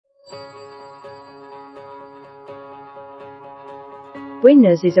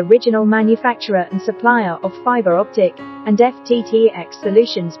Bwinners is original manufacturer and supplier of fiber optic and FTTx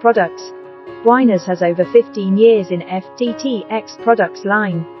solutions products. Bwinners has over 15 years in FTTx products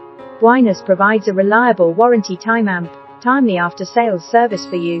line. Bwinners provides a reliable warranty timely after-sales service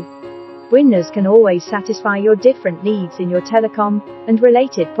for you. Bwinners can always satisfy your different needs in your telecom and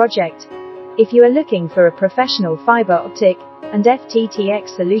related project. If you are looking for a professional fiber optic and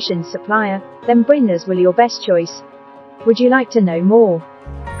FTTx solutions supplier, then Bwinners will be your best choice. Would you like to know more?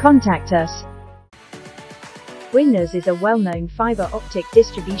 Contact us. Bwinners is a well-known fiber optic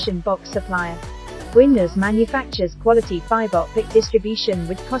distribution box supplier. Bwinners manufactures quality fiber optic distribution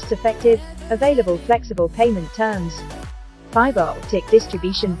with cost-effective, available flexible payment terms. Fiber optic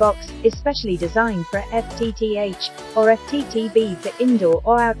distribution box is specially designed for FTTH or FTTB for indoor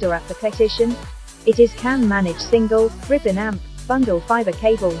or outdoor application. It can manage single, ribbon amp, bundle fiber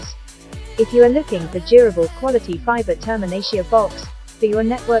cables. If you are looking for durable quality fiber termination box for your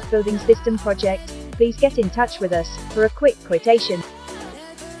network building system project, please get in touch with us for a quick quotation.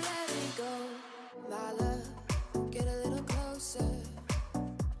 Get a little closer.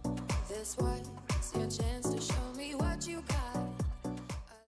 This one is your chance.